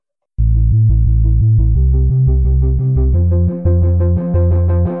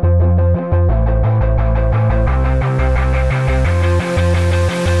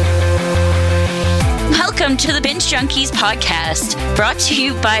Junkies podcast, brought to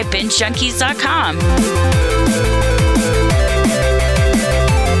you by BingeJunkies.com.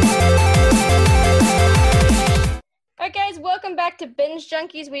 All right, guys, welcome back to Binge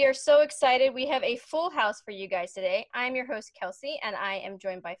Junkies. We are so excited. We have a full house for you guys today. I'm your host, Kelsey, and I am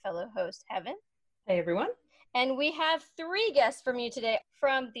joined by fellow host, Heaven. Hey, everyone. And we have 3 guests from you today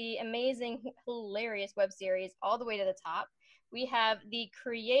from the amazing, hilarious web series All the Way to the Top. We have the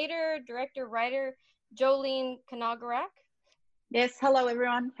creator, director, writer, Jolene Kanagarak. Yes, hello,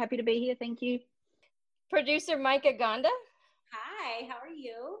 everyone. Happy to be here. Thank you. Producer, Micah Gonda. Hi, how are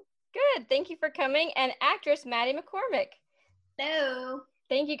you? Good. Thank you for coming. And actress, Maddie McCormick. Hello.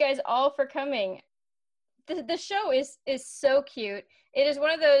 Thank you guys all for coming. The show is so cute. It is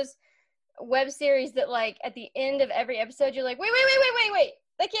one of those web series that, like, at the end of every episode, you're like, wait.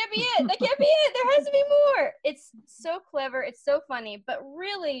 That can't be it. That can't be it. There has to be more. It's so clever. It's so funny. But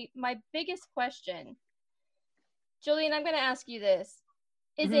really, my biggest question, Julian, I'm going to ask you this.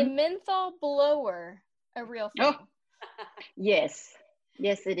 Is a menthol blower a real thing? Oh, yes.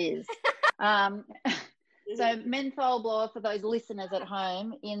 Yes, it is. So menthol blower, for those listeners at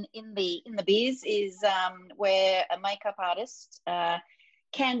home, in the biz is where a makeup artist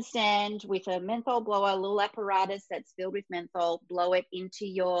can stand with a menthol blower, a little apparatus that's filled with menthol, blow it into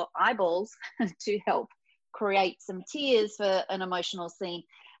your eyeballs to help create some tears for an emotional scene.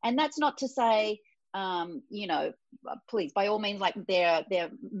 And that's not to say, please, by all means, like there are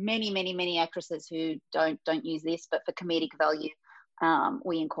many actresses who don't use this, but for comedic value,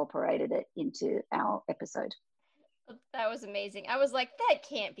 we incorporated it into our episode. That was amazing. I was like, that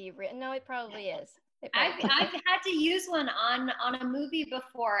can't be real. No, it probably is. I've had to use one on a movie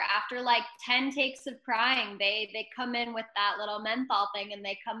before. After like 10 takes of crying, they come in with that little menthol thing and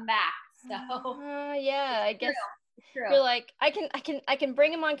they come back. So yeah, I guess true. You're like, I can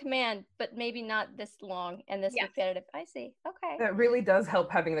bring him on command, but maybe not this long and this repetitive. I see. Okay. That really does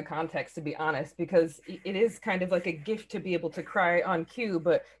help having the context, to be honest, because it is kind of like a gift to be able to cry on cue,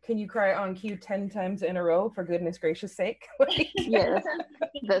 but can you cry on cue 10 times in a row, for goodness gracious sake? Yes,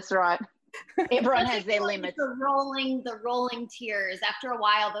 that's right. Everyone has their limits. The rolling tears. After a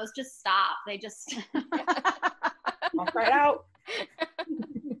while, those just stop. They just I'll cry out.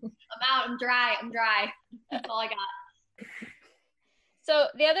 I'm out. I'm dry. That's all I got. So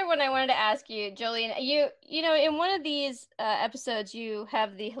the other one I wanted to ask you, Jolene, you know, in one of these episodes, you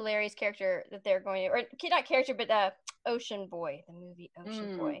have the hilarious character that they're going to, or not character, but Ocean Boy, the movie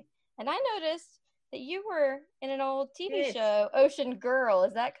Ocean Boy. And I noticed that you were in an old TV show, Ocean Girl.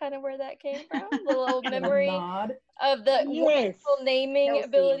 Is that kind of where that came from? A little old memory of the wonderful naming Kelsey.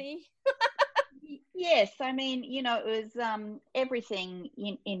 Ability. Yes, I mean, you know, it was everything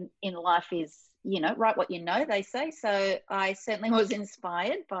in life is, you know, write what you know, they say. So I certainly was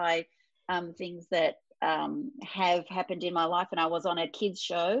inspired by things that have happened in my life. And I was on a kids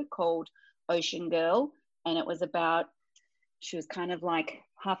show called Ocean Girl, and it was about, she was kind of like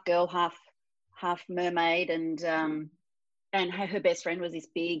half girl, half mermaid, and her best friend was this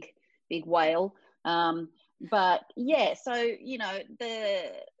big whale. But yeah, so, you know,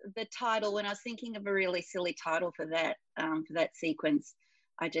 the title, when I was thinking of a really silly title for that sequence,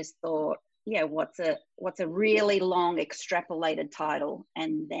 I just thought, yeah, what's a really long extrapolated title?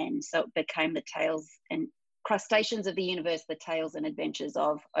 And then so it became The Tales and Crustaceans of the Universe, The Tales and Adventures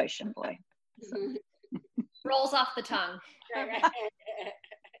of Ocean Boy. So. Rolls off the tongue.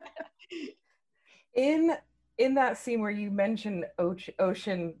 In that scene where you mentioned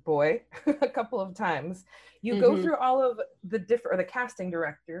Ocean Boy a couple of times, you go through all of the different, or the casting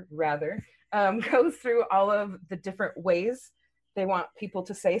director rather, goes through all of the different ways they want people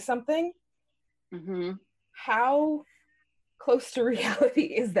to say something. How close to reality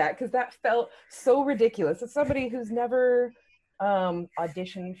is that? Because that felt so ridiculous. As somebody who's never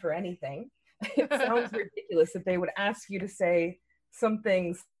auditioned for anything, it sounds ridiculous that they would ask you to say some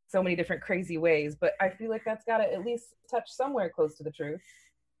things so many different crazy ways, but I feel like that's got to at least touch somewhere close to the truth.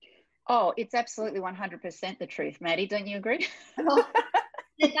 Oh, it's absolutely 100% the truth, Maddie. Don't you agree? Well,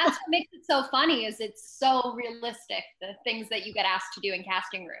 that's what makes it so funny, is it's so realistic, the things that you get asked to do in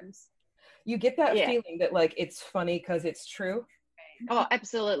casting rooms. You get that feeling that, like, it's funny because it's true. Oh,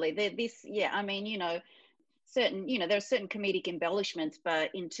 absolutely. I mean, you know, there are certain comedic embellishments,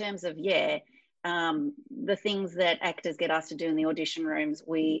 but in terms of, the things that actors get asked to do in the audition rooms,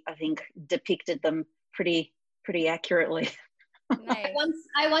 I think, depicted them pretty accurately. Nice.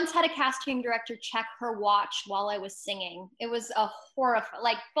 I once had a casting director check her watch while I was singing. It was a horrifying,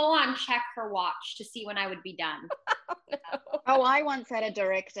 like full on check her watch to see when I would be done. Oh, I once had a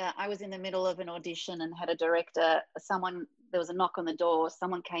director. I was in the middle of an audition and had a director. There was a knock on the door.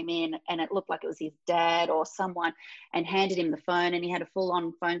 Someone came in and it looked like it was his dad or someone, and handed him the phone. And he had a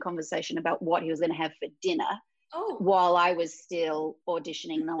full-on phone conversation about what he was going to have for dinner. Oh. While I was still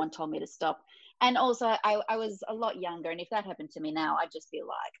auditioning. No one told me to stop. And also, I was a lot younger, and if that happened to me now, I'd just be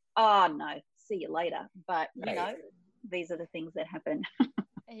like, "Oh no, see you later." But you know, these are the things that happen.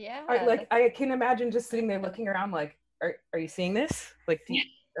 Yeah. Like I can imagine just sitting there looking around, like, "Are you seeing this? Like,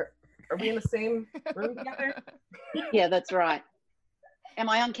 are we in the same room together?" Yeah, that's right. Am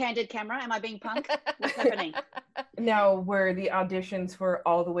I on candid camera? Am I being punk? What's happening? Now, were the auditions for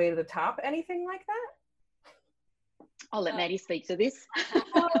All the Way to the Top anything like that? I'll let Maddie speak to this.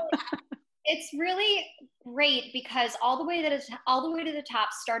 It's really great because All the Way to the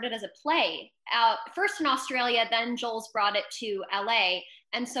Top started as a play, first in Australia, then Jules brought it to LA.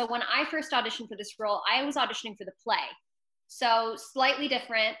 And so when I first auditioned for this role, I was auditioning for the play, so slightly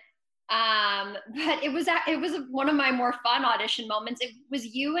different. But it was one of my more fun audition moments. It was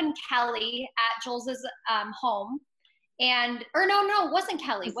you and Kelly at Jules's home, no, it wasn't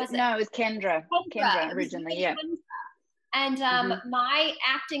Kelly, was it? No, it was Kendra. Kendra originally, yeah. And my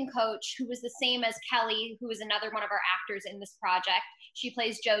acting coach, who was the same as Kelly, who is another one of our actors in this project, she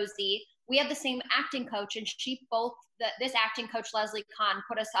plays Josie. We had the same acting coach, and this acting coach, Leslie Kahn,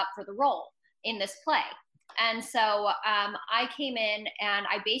 put us up for the role in this play. And so I came in and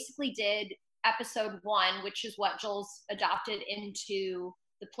I basically did episode 1, which is what Jules adopted into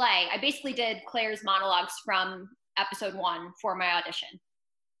the play. I basically did Claire's monologues from episode 1 for my audition.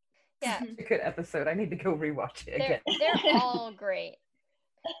 Yeah, It's a good episode. I need to go rewatch it again. They're all great.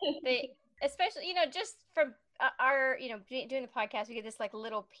 They, especially, you know, just from our, you know, doing the podcast, we get this like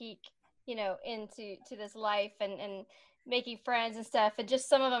little peek, you know, into this life and making friends and stuff. And just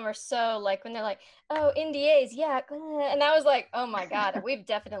some of them are so like when they're like, "Oh, NDAs, yeah," and I was like, "Oh my God, we've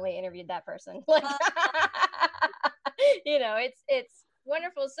definitely interviewed that person." Like, you know, it's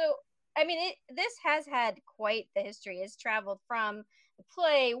wonderful. So, I mean, this has had quite the history. It's traveled from the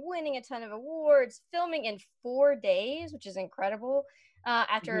play, winning a ton of awards, filming in 4 days, which is incredible.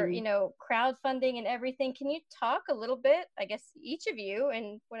 After you know, crowdfunding and everything. Can you talk a little bit, I guess each of you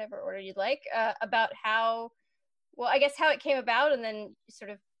in whatever order you'd like, about how it came about, and then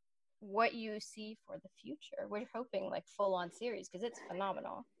sort of what you see for the future? We're hoping like full on series because it's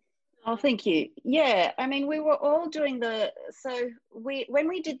phenomenal. Oh, thank you. Yeah, I mean, we were all doing when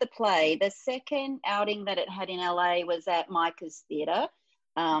we did the play, the second outing that it had in LA was at Micah's Theatre,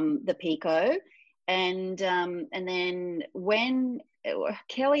 the Pico, and then when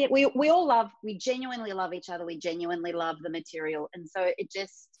Kelly, we genuinely love each other. We genuinely love the material, and so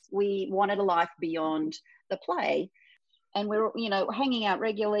we wanted a life beyond the play, and we were, you know, hanging out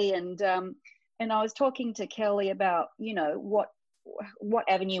regularly, and I was talking to Kelly about, you know, what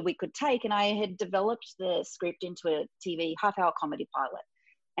avenue we could take, and I had developed the script into a TV half-hour comedy pilot,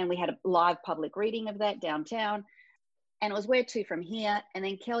 and we had a live public reading of that downtown, and it was where to from here. And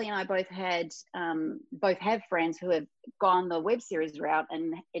then Kelly and I both have friends who have gone the web series route,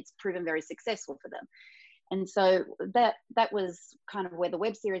 and it's proven very successful for them. And so that was kind of where the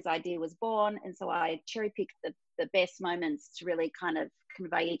web series idea was born. And so I cherry-picked the best moments to really kind of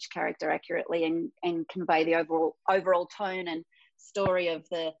convey each character accurately and convey the overall tone and story of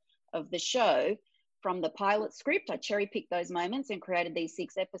the show from the pilot script. I cherry-picked those moments and created these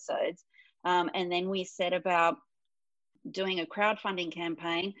 6 episodes. And then we set about doing a crowdfunding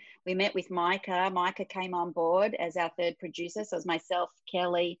campaign. We met with Micah. Micah came on board as our third producer. So it was myself,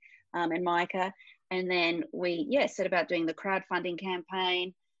 Kelly, and Micah. And then we, set about doing the crowdfunding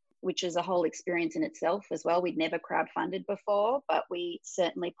campaign, which is a whole experience in itself as well. We'd never crowdfunded before, but we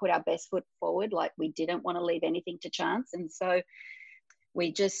certainly put our best foot forward. Like, we didn't want to leave anything to chance. And so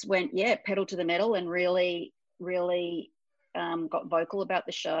we just went, pedal to the metal, and really, really got vocal about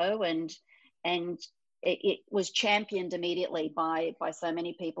the show. And it was championed immediately by so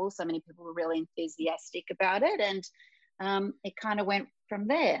many people. So many people were really enthusiastic about it. And it kind of went from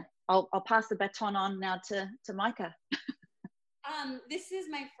there. I'll pass the baton on now to Micah. This is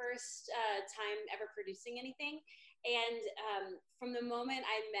my first time ever producing anything. And from the moment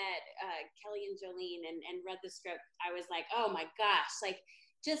I met Kelly and Jolene and read the script, I was like, oh my gosh, like,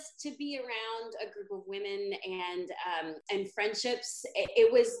 just to be around a group of women and friendships,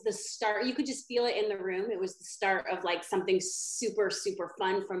 it was the start. You could just feel it in the room. It was the start of like something super, super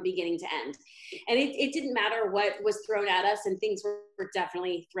fun from beginning to end. And it didn't matter what was thrown at us, and things were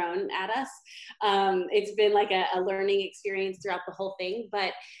definitely thrown at us. It's been like a learning experience throughout the whole thing,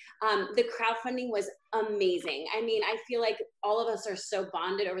 but the crowdfunding was amazing. I mean, I feel like all of us are so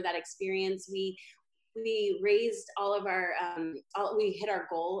bonded over that experience. We raised all of our, we hit our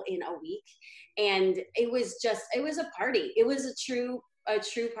goal in a week, and it was a party. It was a true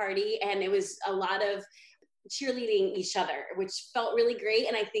party, and it was a lot of cheerleading each other, which felt really great.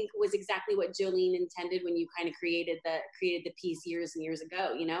 And I think was exactly what Jolene intended when you kind of created the piece years and years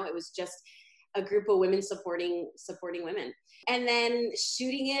ago. You know, it was just a group of women supporting women. And then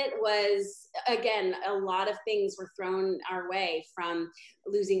shooting it was, again, a lot of things were thrown our way, from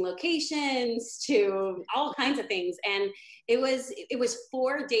losing locations to all kinds of things. And it was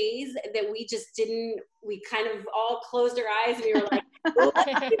 4 days that we kind of all closed our eyes, and we were like,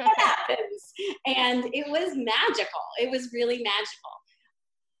 let's see what happens. And it was magical. It was really magical.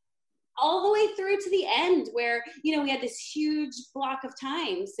 All the way through to the end, where, you know, we had this huge block of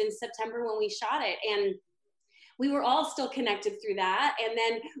time since September when we shot it, and we were all still connected through that. And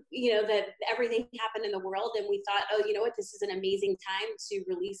then, you know, that everything happened in the world, and we thought, oh, you know what, this is an amazing time to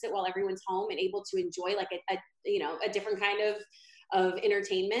release it while everyone's home and able to enjoy like a different kind of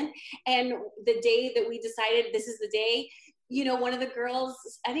entertainment. And the day that we decided this is the day, you know, one of the girls,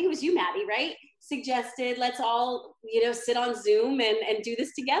 I think it was you, Maddie, right, suggested, let's all, you know, sit on Zoom and do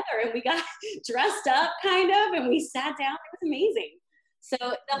this together. And we got dressed up kind of, and we sat down. It was amazing. So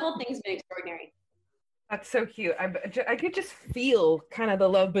the whole thing's been extraordinary. That's so cute. I could just feel kind of the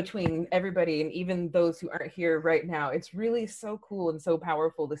love between everybody, and even those who aren't here right now. It's really so cool and so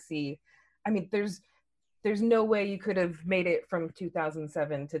powerful to see. I mean, there's no way you could have made it from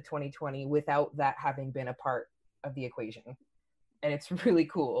 2007 to 2020 without that having been a part of the equation. And it's really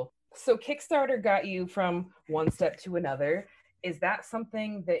cool. So Kickstarter got you from one step to another. Is that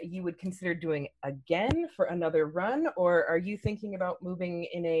something that you would consider doing again for another run, or are you thinking about moving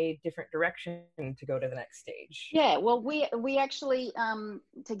in a different direction to go to the next stage? Yeah, well, we actually,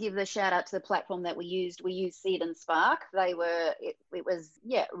 to give the shout out to the platform that we used Seed and Spark. It was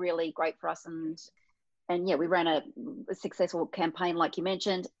really great for us, and yeah, we ran a successful campaign like you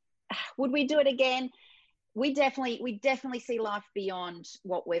mentioned. Would we do it again? We definitely see life beyond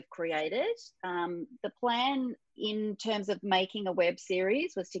what we've created. The plan in terms of making a web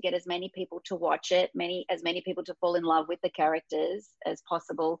series was to get as many people to watch it, as many people to fall in love with the characters as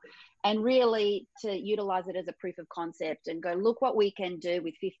possible, and really to utilize it as a proof of concept and go, look what we can do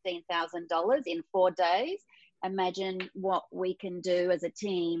with $15,000 in 4 days. Imagine what we can do as a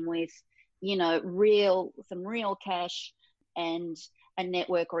team with, you know, some real cash and a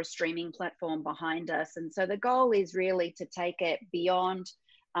network or a streaming platform behind us. And so the goal is really to take it beyond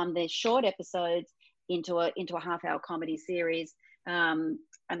the short episodes into a half-hour comedy series.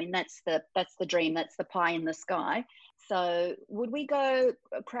 I mean, that's the dream. That's the pie in the sky. So would we go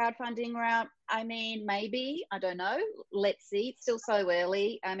a crowdfunding route? I mean, maybe. I don't know. Let's see. It's still so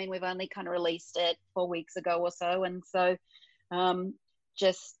early. I mean, we've only kind of released it 4 weeks ago or so. And so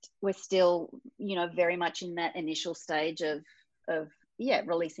we're still, you know, very much in that initial stage of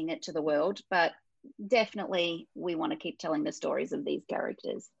releasing it to the world. But definitely we want to keep telling the stories of these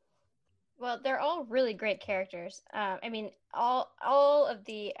characters. Well, they're all really great characters. I mean, all of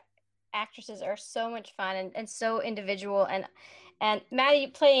the actresses are so much fun and so individual. And Maddie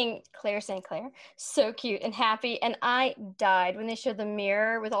playing Claire St. Clair, so cute and happy. And I died when they showed the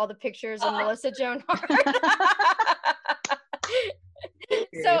mirror with all the pictures of Melissa Joan Hart.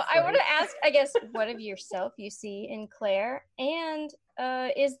 So I want to ask, I guess, what of yourself you see in Claire, and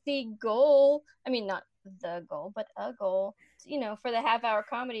is the goal, I mean, not the goal, but a goal, you know, for the half-hour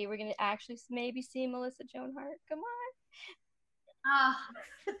comedy, we're going to actually maybe see Melissa Joan Hart? Come on.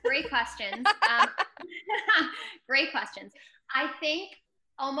 Great questions. Great questions. I think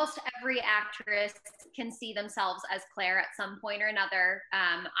almost every actress can see themselves as Claire at some point or another.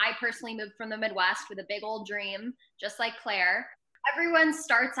 I personally moved from the Midwest with a big old dream, just like Claire. Everyone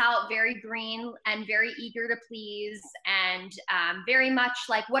starts out very green and very eager to please, and very much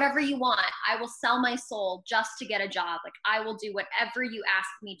like, whatever you want, I will sell my soul just to get a job. Like, I will do whatever you ask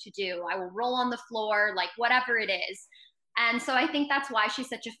me to do. I will roll on the floor, like whatever it is. And so I think that's why she's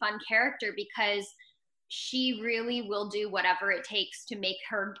such a fun character, because she really will do whatever it takes to make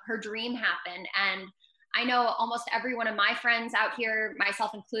her dream happen. And I know almost every one of my friends out here,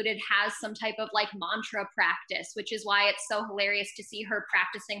 myself included, has some type of like mantra practice, which is why it's so hilarious to see her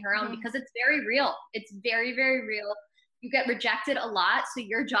practicing her own, because it's very real. It's very, very real. you get rejected a lot. So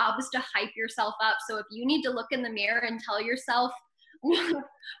your job is to hype yourself up. So if you need to look in the mirror and tell yourself,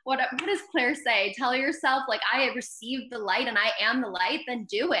 what does Claire say? Tell yourself, like, I have received the light and I am the light, then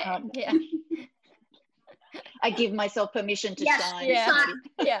do it. Yeah. I give myself permission to shine.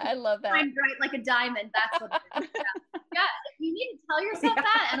 Yeah, I love that. Shine bright like a diamond. That's what it is. Yeah, you need to tell yourself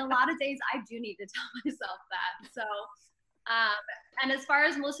that. And a lot of days I do need to tell myself that. So, and as far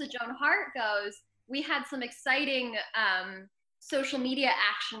as Melissa Joan Hart goes, we had some exciting social media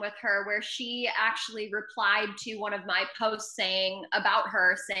action with her where she actually replied to one of my posts about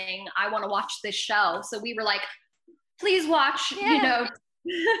her saying, I want to watch this show. So we were like, please watch, you know.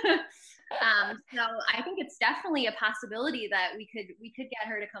 So I think it's definitely a possibility that we could get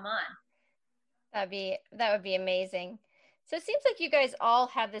her to come on. That would be amazing. So it seems like you guys all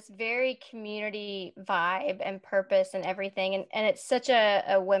have this very community vibe and purpose and everything. And it's such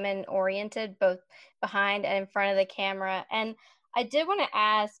a women oriented, both behind and in front of the camera. And I did want to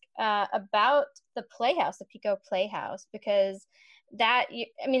ask about the Playhouse, the Pico Playhouse, because that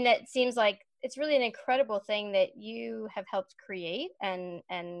seems like it's really an incredible thing that you have helped create and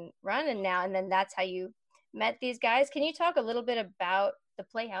run. And then that's how you met these guys. Can you talk a little bit about the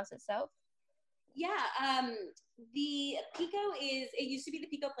Playhouse itself? Yeah, the Pico it used to be the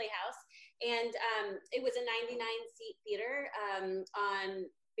Pico Playhouse, and it was a 99-seat theater on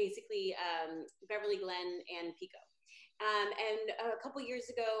basically Beverly Glen and Pico. And a couple years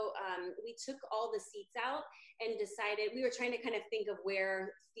ago, we took all the seats out and decided we were trying to kind of think of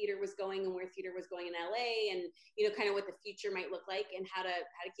where theater was going and where theater was going in LA, and kind of what the future might look like and how to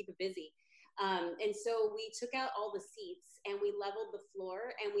keep it busy. And so we took out all the seats and we leveled the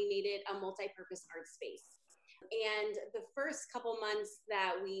floor and we made it a multi-purpose art space. And the first couple months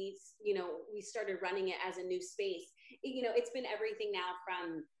that we started running it as a new space, it's been everything now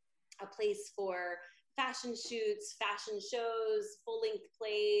from a place for fashion shoots, fashion shows, full-length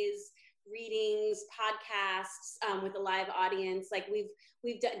plays, readings, podcasts with a live audience. Like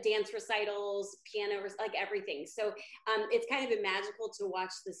we've done dance recitals, piano, like everything. So it's kind of been magical to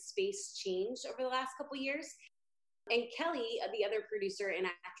watch the space change over the last couple years. And Kelly, the other producer and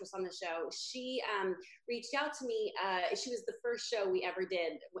actress on the show, she reached out to me. She was the first show we ever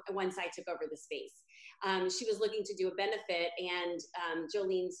did once I took over the space. She was looking to do a benefit, and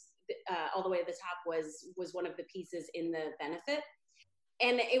Jolene's All the Way to the Top was one of the pieces in the benefit.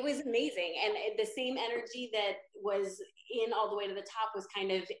 And it was amazing. And the same energy that was in All the Way to the Top was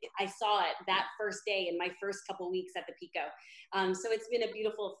kind of, I saw it that first day in my first couple weeks at the Pico. So it's been a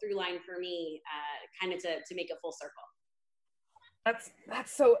beautiful through line for me, kind of to make it full circle.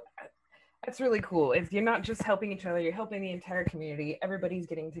 That's really cool. You're not just helping each other, you're helping the entire community. Everybody's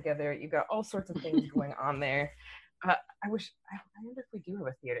getting together. You've got all sorts of things going on there. I wonder if we do have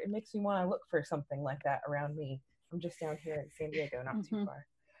a theater. It makes me want to look for something like that around me. I'm just down here in San Diego, not too far.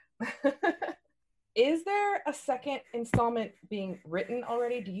 Is there a second installment being written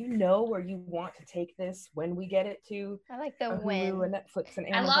already? Do you know where you want to take this when we get it to? I like the when. when. And Netflix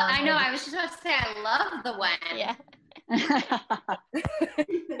and Amazon. I know. I was just about to say, I love the when. Yeah.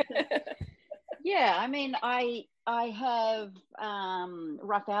 Yeah, I mean, I have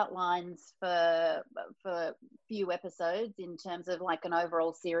rough outlines for few episodes in terms of like an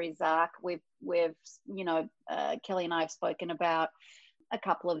overall series arc. We've Kelly and I have spoken about a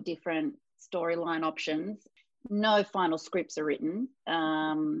couple of different storyline options. No final scripts are written,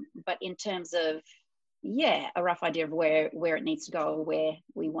 but in terms of a rough idea of where it needs to go, or where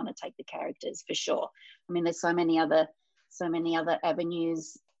we want to take the characters, for sure. I mean, there's so many other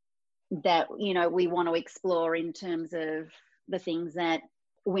avenues that we want to explore in terms of the things that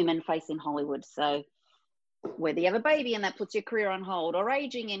women face in Hollywood. So whether you have a baby and that puts your career on hold, or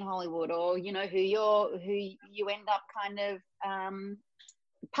aging in Hollywood, or who you end up kind of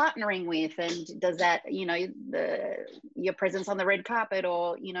partnering with, and does that your presence on the red carpet,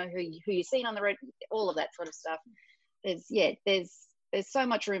 or who you've seen on the red, all of that sort of stuff. There's so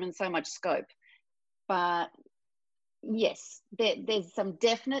much room and so much scope, but yes, there's some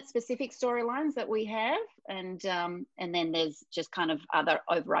definite specific storylines that we have, and then there's just kind of other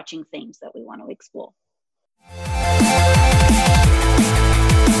overarching themes that we want to explore.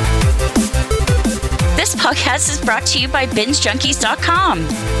 This podcast is brought to you by BingeJunkies.com.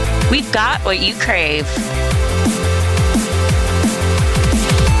 We've got what you crave.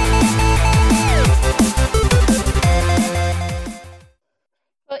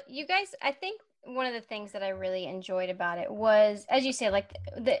 Well, you guys, I think one of the things that I really enjoyed about it was, as you say, like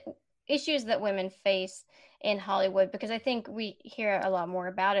the issues that women face in Hollywood, because I think we hear a lot more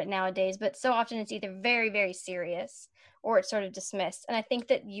about it nowadays, but so often it's either very, very serious or it's sort of dismissed. And I think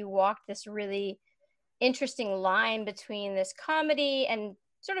that you walked this really interesting line between this comedy and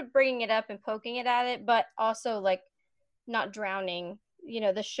sort of bringing it up and poking it at it, but also like not drowning,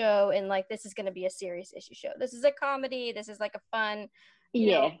 the show in like, this is going to be a serious issue show. This is a comedy. This is like a fun,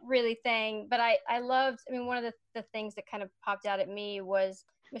 really thing. But I loved, one of the things that kind of popped out at me was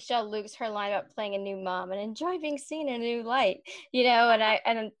Michelle Luke's, her line about playing a new mom and enjoy being seen in a new light,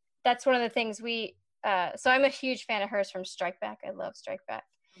 and that's one of the things so I'm a huge fan of hers from Strike Back. I love Strike Back.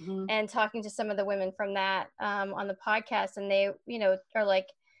 Mm-hmm. And talking to some of the women from that on the podcast, and they, are like,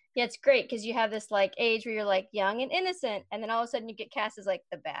 yeah, it's great because you have this like age where you're like young and innocent, and then all of a sudden you get cast as like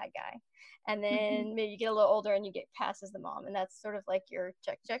the bad guy, and then maybe you get a little older and you get cast as the mom, and that's sort of like your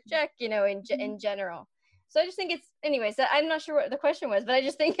check, in general. So I just think anyways, I'm not sure what the question was, but I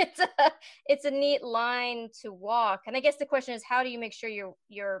just think it's a neat line to walk. And I guess the question is, how do you make sure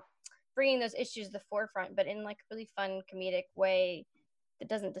you're bringing those issues to the forefront, but in like a really fun comedic way that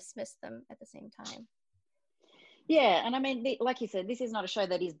doesn't dismiss them at the same time? Yeah, and like you said, this is not a show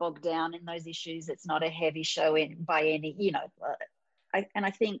that is bogged down in those issues. It's not a heavy show by any,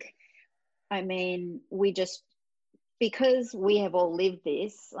 I think, we just, because we have all lived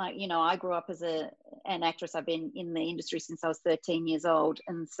this, I grew up as an actress. I've been in the industry since I was 13 years old.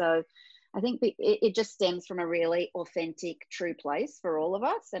 And so I think it just stems from a really authentic, true place for all of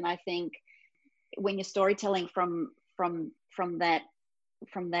us. And I think when you're storytelling from that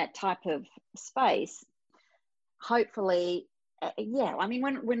type of space, hopefully,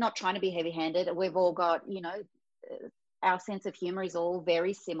 when we're not trying to be heavy-handed, we've all got, our sense of humor is all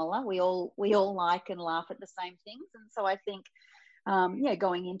very similar. We all like and laugh at the same things. And so I think,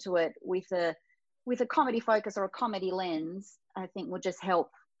 going into it with a comedy focus or a comedy lens, I think will just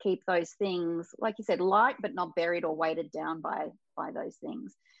help keep those things, like you said, light, but not buried or weighted down by those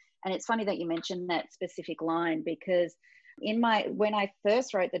things. And it's funny that you mentioned that specific line, because when I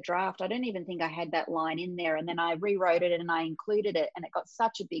first wrote the draft, I don't even think I had that line in there. And then I rewrote it and I included it, and it got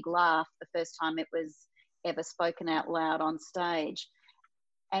such a big laugh the first time it was ever spoken out loud on stage.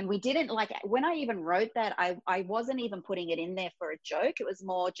 And we didn't, like, when I even wrote that, I wasn't even putting it in there for a joke. It was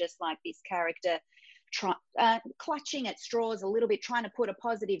more just like this character clutching at straws a little bit, trying to put a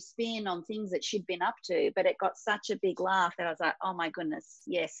positive spin on things that she'd been up to. But it got such a big laugh that I was like, oh my goodness,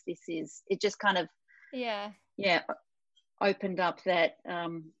 yes, it just kind of, opened up that,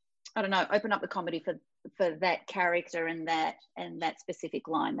 opened up the comedy for that character and that specific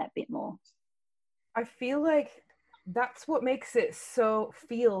line that bit more. I feel like that's what makes it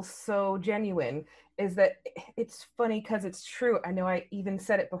feel so genuine, is that it's funny because it's true. I know I even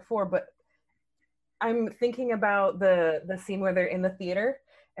said it before, but I'm thinking about the scene where they're in the theater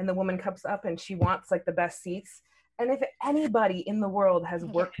and the woman comes up and she wants like the best seats. And if anybody in the world has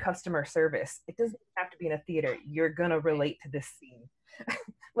worked customer service, it doesn't have to be in a theater. You're going to relate to this scene.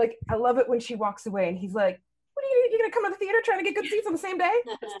 Like, I love it when she walks away and he's like, what are you going to come to the theater trying to get good seats on the same day?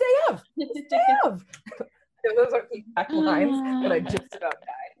 It's day of. It's day of. Those are the exact lines that I just about died.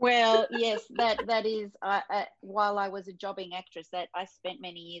 Well, yes, that is, while I was a jobbing actress, that I spent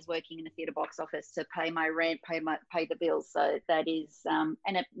many years working in the theatre box office to pay my rent, pay the bills. So that is,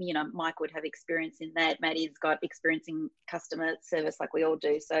 Mike would have experience in that. Maddie's got experience in customer service like we all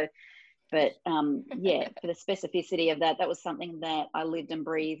do. So, but for the specificity of that was something that I lived and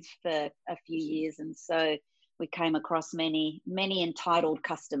breathed for a few years. And so we came across many, many entitled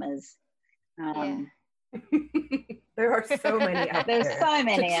customers. There are so many out there. There's so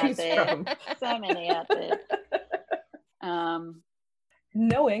many out there. So many out there.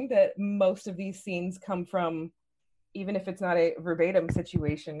 Knowing that most of these scenes come from, even if it's not a verbatim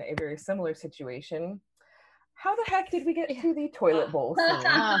situation, a very similar situation, how the heck did we get to the toilet bowl scene?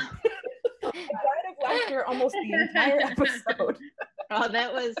 I died of laughter almost the entire episode. Oh,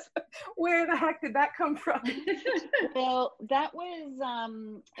 that was... Where the heck did that come from? Well, that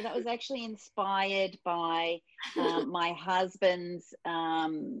was actually inspired by my husband's,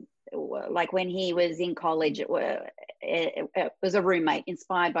 like when he was in college, it was a roommate,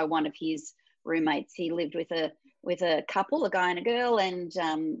 inspired by one of his roommates. He lived with a couple, a guy and a girl, and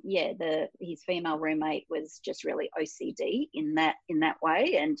his female roommate was just really OCD in that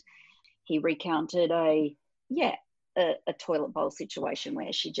way, and he recounted a toilet bowl situation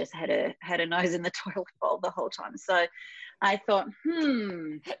where she just had her nose in the toilet bowl the whole time. So I thought,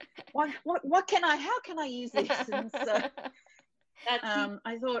 how can I use this? And so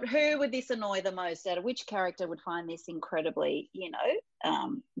I thought, who would this annoy the most? Out of which character would find this incredibly,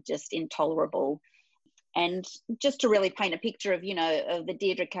 just intolerable? And just to really paint a picture of, of the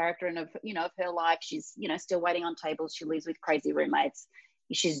Deirdre character and of her life. She's, still waiting on tables. She lives with crazy roommates.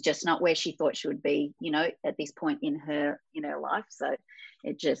 She's just not where she thought she would be, at this point in her life. So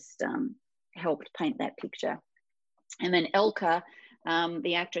it just, helped paint that picture. And then Elka,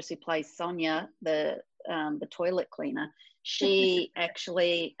 the actress who plays Sonia, the toilet cleaner, she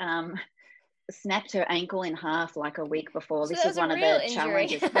actually snapped her ankle in half like a week before. So this is one of the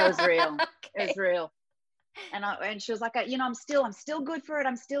challenges. That was real. Okay. It was real. And she was like, I'm still good for it.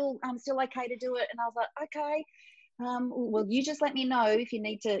 I'm still okay to do it. And I was like, okay. Well, you just let me know if you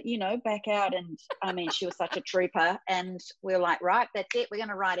need to, back out. And I mean, she was such a trooper. And we were like, right, that's it. We're going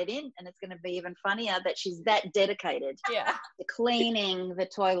to write it in. And it's going to be even funnier that she's that dedicated to cleaning the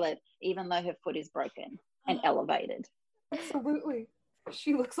toilet, even though her foot is broken and elevated. Absolutely.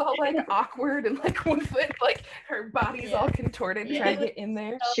 She looks all like awkward and like one foot, like her body's all contorted trying to get in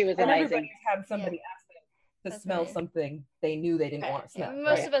there. She was and amazing. Everybody's had somebody ask them to That's smell right. something they knew they didn't want to smell.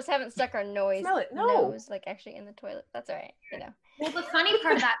 Most of us haven't stuck our nose like actually in the toilet. That's all right, Well, the funny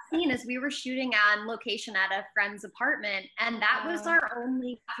part of that scene is we were shooting on location at a friend's apartment, and that was our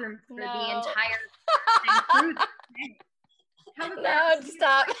only bathroom for the entire time. No,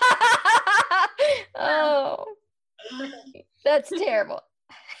 stop. Oh, that's terrible.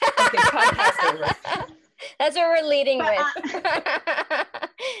 Okay, podcast over. That's what we're leading with.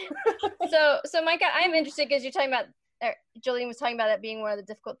 So Micah, I'm interested because you're talking about, Jolene was talking about it being one of the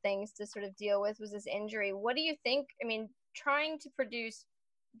difficult things to sort of deal with was this injury. What do you think? I mean, trying to produce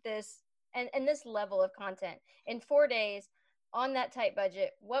this and this level of content in 4 days on that tight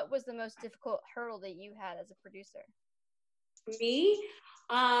budget, what was the most difficult hurdle that you had as a producer? Me?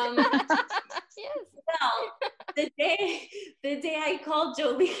 Yes. Well, the day I called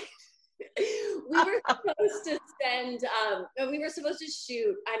Jolene, we were supposed to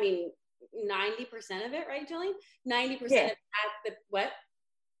shoot, 90% of it, right, Jolene? 90% of it at the, what?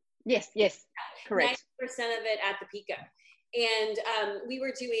 Yes, correct. 90% of it at the Pico. And we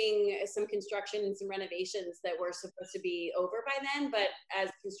were doing some construction and some renovations that were supposed to be over by then, but as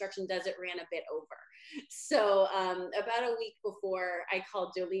construction does, it ran a bit over. So about a week before, I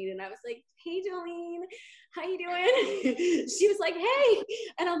called Jolene and I was like, hey, Jolene, how you doing? She was like, hey.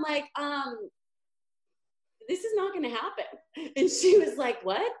 And I'm like, this is not going to happen. And she was like,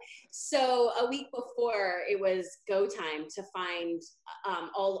 what? So a week before, it was go time to find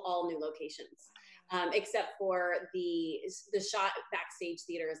all new locations. Except for the shot backstage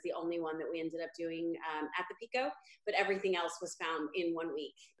theater is the only one that we ended up doing at the Pico, but everything else was found in 1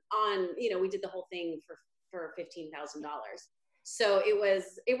 week. We did the whole thing for $15,000. So it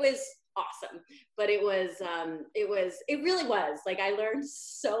was awesome, but it really was like, I learned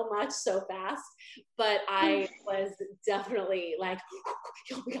so much so fast, but I was definitely like,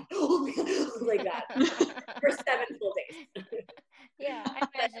 oh my God, like that for 7 full days. Yeah, I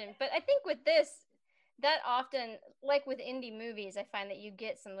imagine. But I think with this, that often, like with indie movies, I find that you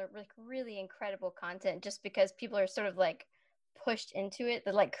get some like really incredible content just because people are sort of like pushed into it.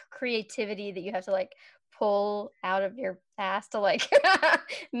 The like creativity that you have to like pull out of your past to like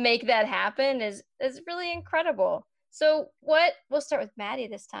make that happen is really incredible. So we'll start with Maddie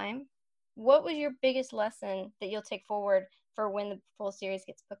this time. What was your biggest lesson that you'll take forward for when the full series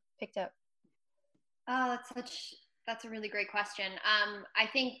gets picked up? Oh, that's a really great question. I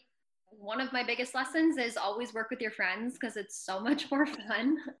think one of my biggest lessons is always work with your friends because it's so much more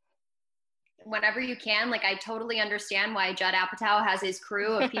fun whenever you can. Like, I totally understand why Judd Apatow has his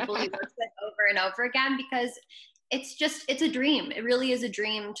crew of people he works with over and over again, because it's a dream. It really is a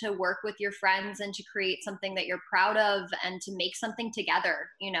dream to work with your friends and to create something that you're proud of and to make something together.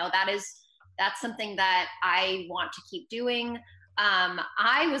 That's something that I want to keep doing.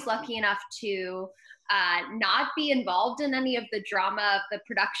 I was lucky enough to not be involved in any of the drama of the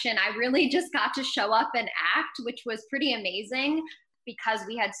production. I really just got to show up and act, which was pretty amazing because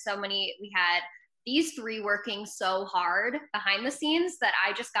we had these three working so hard behind the scenes that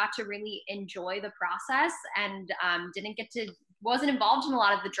I just got to really enjoy the process and wasn't involved in a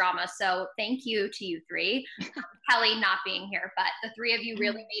lot of the drama. So thank you to you three. Kelly not being here, but the three of you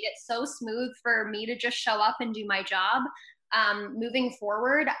really made it so smooth for me to just show up and do my job. Moving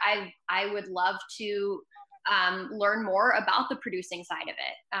forward, I would love to learn more about the producing side of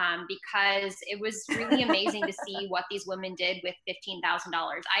it because it was really amazing to see what these women did with $15,000.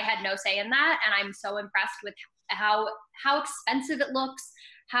 I had no say in that, and I'm so impressed with how expensive it looks,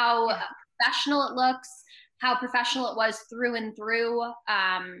 how professional it looks, how professional it was through and through.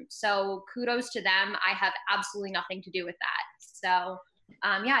 So kudos to them. I have absolutely nothing to do with that. So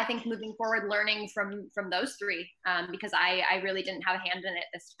I think moving forward, learning from those three, because I really didn't have a hand in it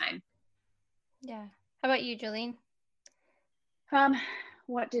this time. Yeah. How about you, Jolene?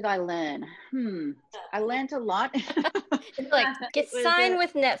 What did I learn? I learned a lot. Like, get signed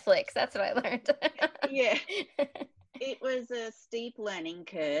with Netflix. That's what I learned. Yeah. It was a steep learning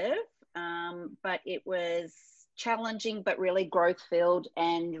curve. but it was challenging, but really growth filled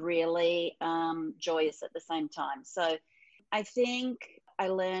and really joyous at the same time. So I think I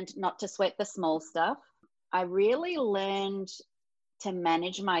learned not to sweat the small stuff. I really learned to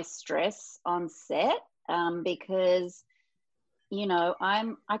manage my stress on set, because, you know,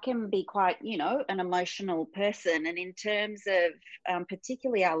 I can be quite, you know, an emotional person. And in terms of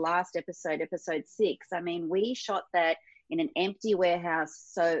particularly our last episode, episode 6, I mean, we shot that in an empty warehouse.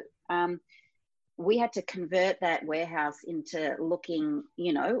 So we had to convert that warehouse into looking,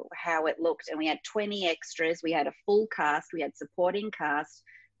 you know, how it looked. And we had 20 extras. We had a full cast. We had supporting cast.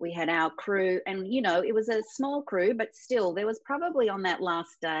 We had our crew. And, you know, it was a small crew, but still there was probably on that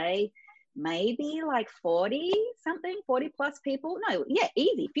last day, maybe like 40 plus people. No, yeah,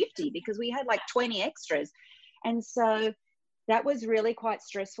 easy 50, because we had like 20 extras. And so that was really quite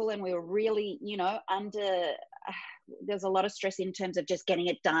stressful. And we were really, you know, there's a lot of stress in terms of just getting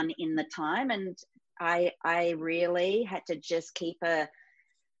it done in the time. And I really had to just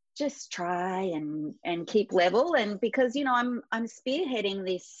try and keep level. And because, you know, I'm spearheading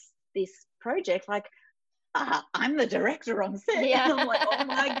this project, like, I'm the director on set. Yeah. And I'm like, oh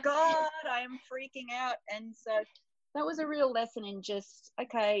my God, I am freaking out. And so that was a real lesson in just,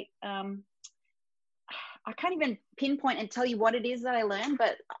 okay, I can't even pinpoint and tell you what it is that I learned,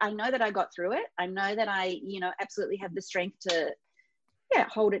 but I know that I got through it. I know that I, you know, absolutely have the strength to,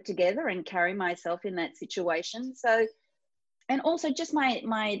 hold it together and carry myself in that situation. So, and also just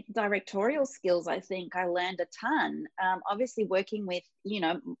my directorial skills, I think I learned a ton. Obviously working with, you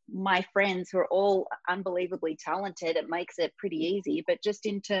know, my friends who are all unbelievably talented, it makes it pretty easy. But just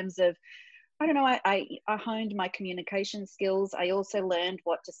in terms of, I don't know, I honed my communication skills. I also learned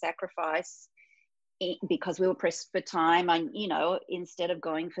what to sacrifice because we were pressed for time. You know, instead of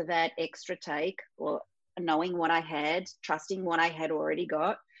going for that extra take, or knowing what I had, trusting what I had already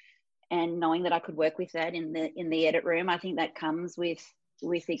got, and knowing that I could work with that in the edit room. I think that comes with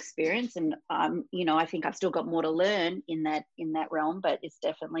experience. And you know, I think I've still got more to learn in that realm, but it's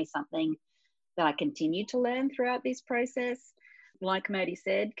definitely something that I continue to learn throughout this process. Like Maddie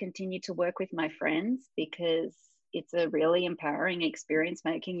said, continue to work with my friends, because it's a really empowering experience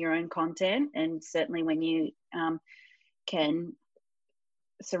making your own content. And certainly when you can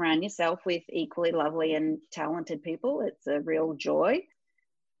surround yourself with equally lovely and talented people, it's a real joy.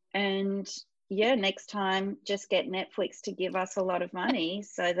 And yeah, next time just get Netflix to give us a lot of money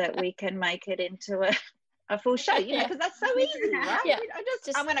so that we can make it into a full show, you know, because that's so easy, right? Yeah.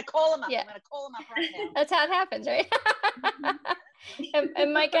 I'm going to call them up. Yeah. I'm going to call them up right now. That's how it happens, right?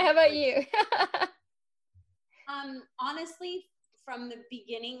 and Micah, how about you? Honestly, from the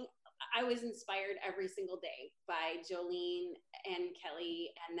beginning, I was inspired every single day by Jolene and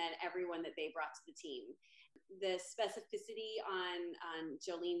Kelly, and then everyone that they brought to the team. The specificity on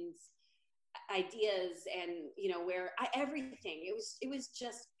Jolene's ideas, and you know, everything, it was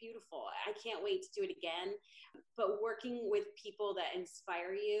just beautiful. I can't wait to do it again. But working with people that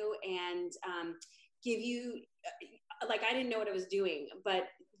inspire you and give you, like, I didn't know what I was doing, but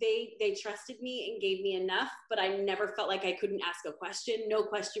they trusted me and gave me enough, but I never felt like I couldn't ask a question. No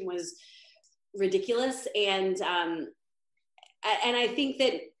question was ridiculous. And I think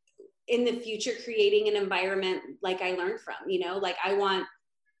that in the future, creating an environment like I learned from, you know, like I want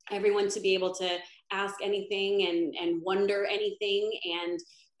everyone to be able to ask anything and wonder anything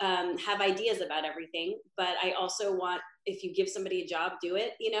and have ideas about everything. But I also want, if you give somebody a job, do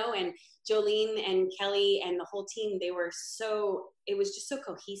it, you know. And Jolene and Kelly and the whole team, it was just so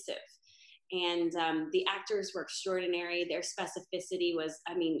cohesive. And the actors were extraordinary. Their specificity was,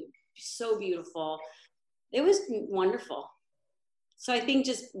 I mean, so beautiful. It was wonderful. So I think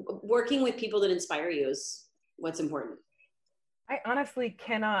just working with people that inspire you is what's important. I honestly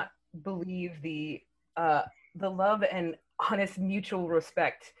cannot believe the love and honest mutual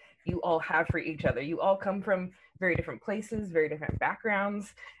respect you all have for each other. You all come from very different places, very different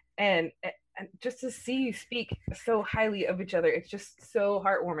backgrounds, and just to see you speak so highly of each other, it's just so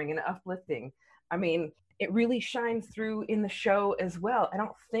heartwarming and uplifting. I mean, it really shines through in the show as well. I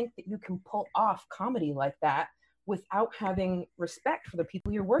don't think that you can pull off comedy like that without having respect for the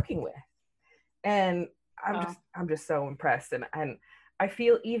people you're working with. And I'm just so impressed. And I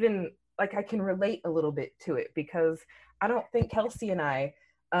feel even like I can relate a little bit to it, because I don't think Kelsey and I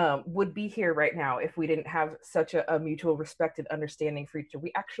would be here right now if we didn't have such a mutual respect and understanding for each other.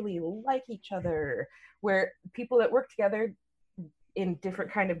 We actually like each other, where people that work together in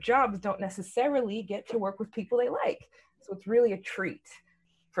different kind of jobs don't necessarily get to work with people they like. So it's really a treat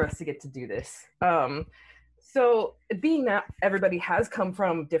for us to get to do this. So being that everybody has come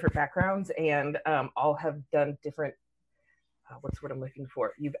from different backgrounds and all have done different what's what I'm looking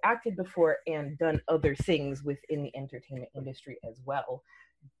for? You've acted before and done other things within the entertainment industry as well.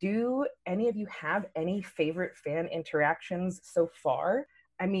 Do any of you have any favorite fan interactions so far?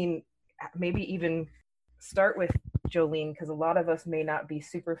 I mean, maybe even start with Jolene, because a lot of us may not be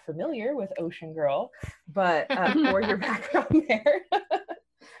super familiar with Ocean Girl, but or your background there.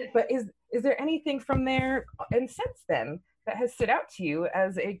 But is there anything from there and since then that has stood out to you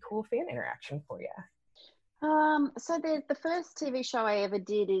as a cool fan interaction for you? So the first TV show I ever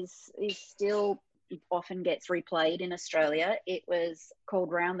did is still often gets replayed in Australia. It was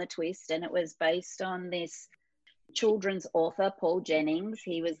called Round the Twist, and it was based on this children's author, Paul Jennings.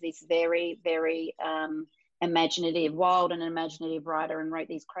 He was this very, very imaginative, wild and imaginative writer, and wrote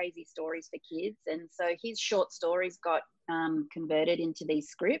these crazy stories for kids. And so his short stories got converted into these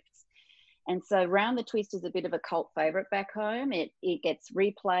scripts. And so Round the Twist is a bit of a cult favorite back home. It gets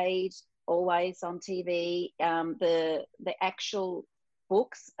replayed always on TV. The actual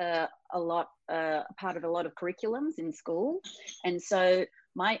books are part of a lot of curriculums in school, and so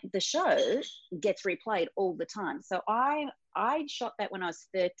the show gets replayed all the time. So I shot that when I was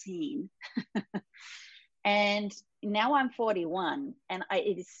 13, and now I'm 41, and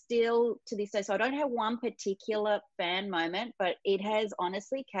it is still to this day. So I don't have one particular fan moment, but it has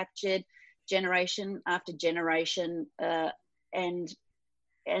honestly captured generation after generation, and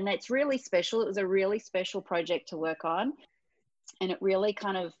it's really special. It was a really special project to work on. And it really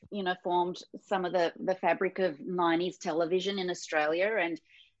kind of, formed some of the fabric of 90s television in Australia.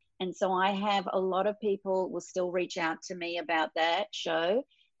 And so I have a lot of people will still reach out to me about that show.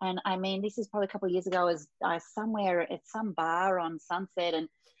 And I mean, this is probably a couple of years ago, I was somewhere at some bar on Sunset and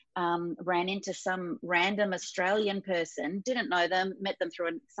ran into some random Australian person, didn't know them, met them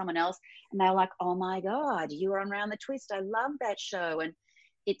through someone else. And they were like, oh my God, you were on Round the Twist. I love that show. And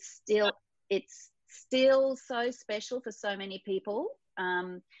it's still so special for so many people.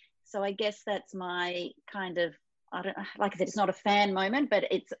 So I guess that's my kind of, I don't, like I said, it's not a fan moment, but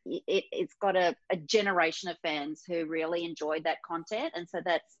it's got a generation of fans who really enjoyed that content. And so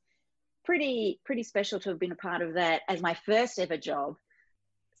that's pretty special to have been a part of that as my first ever job.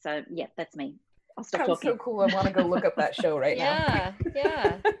 So yeah, that's me. I'll stop talking. So cool. I want to go look up that show right now.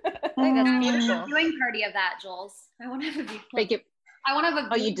 Yeah. I think that's beautiful. Viewing party of that, Jules. I want to have a view. I want to have a.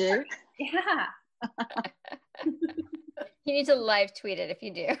 Oh, you do? Yeah. You need to live tweet it if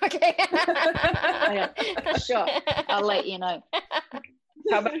you do. Okay. Okay. Sure. I'll let you know.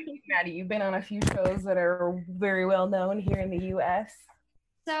 How about you, Maddie? You've been on a few shows that are very well known here in the US.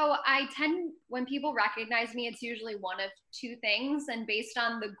 So when people recognize me, it's usually one of two things. And based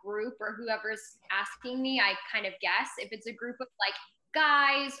on the group or whoever's asking me, I kind of guess. If it's a group of like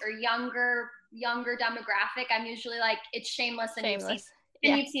guys or younger demographic, I'm usually like, it's Shameless.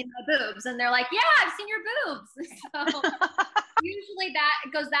 And you've seen my boobs, and they're like, yeah, I've seen your boobs. So usually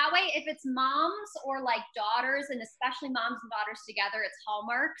that goes that way. If it's moms or like daughters, and especially moms and daughters together, it's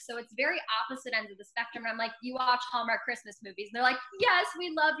Hallmark. So it's very opposite ends of the spectrum. And I'm like, you watch Hallmark Christmas movies? And they're like, yes,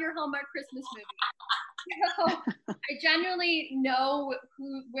 we love your Hallmark Christmas movie. So I generally know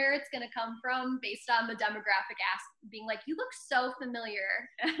where it's going to come from based on the demographic being like, you look so familiar.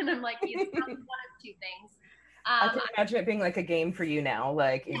 And I'm like, it's one of two things. I can imagine it being like a game for you now,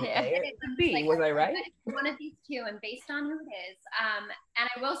 like in A or B, like, was I right? One of these two, and based on who it is. And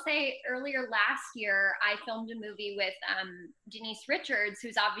I will say earlier last year, I filmed a movie with Denise Richards,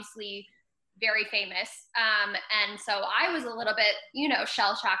 who's obviously very famous. And so I was a little bit,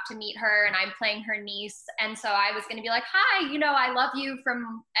 shell-shocked to meet her, and I'm playing her niece. And so I was going to be like, hi, I love you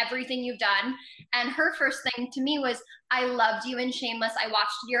from everything you've done. And her first thing to me was, I loved you in Shameless. I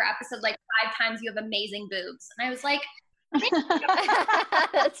watched your episode like 5 times. You have amazing boobs. And I was like,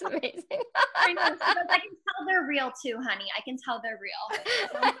 that's amazing. I know. So I can tell they're real too, honey. I can tell they're real.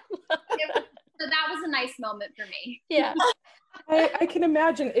 So that was a nice moment for me. Yeah. I can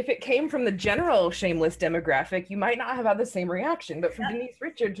imagine if it came from the general Shameless demographic, you might not have had the same reaction. But from Denise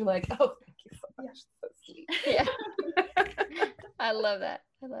Richards, you're like, oh, thank you so much. So sweet. Yeah. I love that.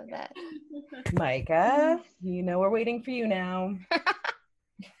 Micah, we're waiting for you now.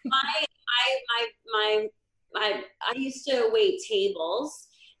 I used to wait tables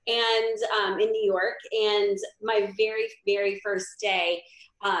and in New York, and my very, very first day,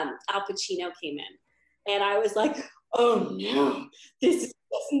 Al Pacino came in, and I was like, oh no, this is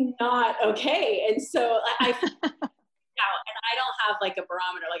not okay. And so I and I don't have like a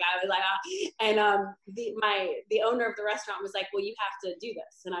barometer. Like I was like, and the owner of the restaurant was like, well, you have to do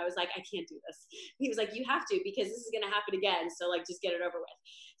this. And I was like, I can't do this. He was like, you have to, because this is going to happen again. So like, just get it over with.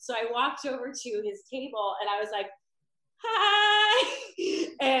 So I walked over to his table and I was like, hi.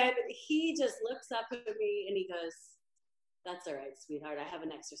 And he just looks up at me and he goes, that's all right, sweetheart. I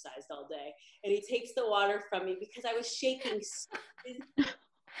haven't exercised all day. And he takes the water from me because I was shaking. And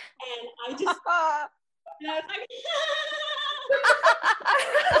I just, and I was like,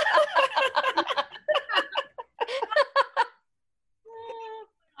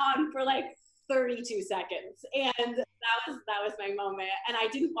 on for like 32 seconds. And that was my moment. And I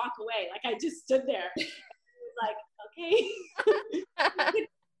didn't walk away. Like, I just stood there. It was like, okay.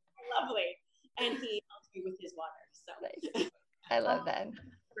 Lovely. And he helped me with his water. So I love that.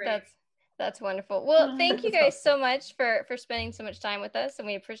 That's wonderful. Well, thank you guys so much for spending so much time with us, and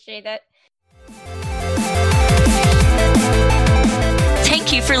we appreciate that.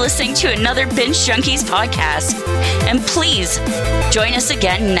 Thank you for listening to another Binge Junkies podcast. And please join us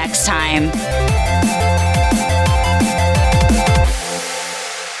again next time.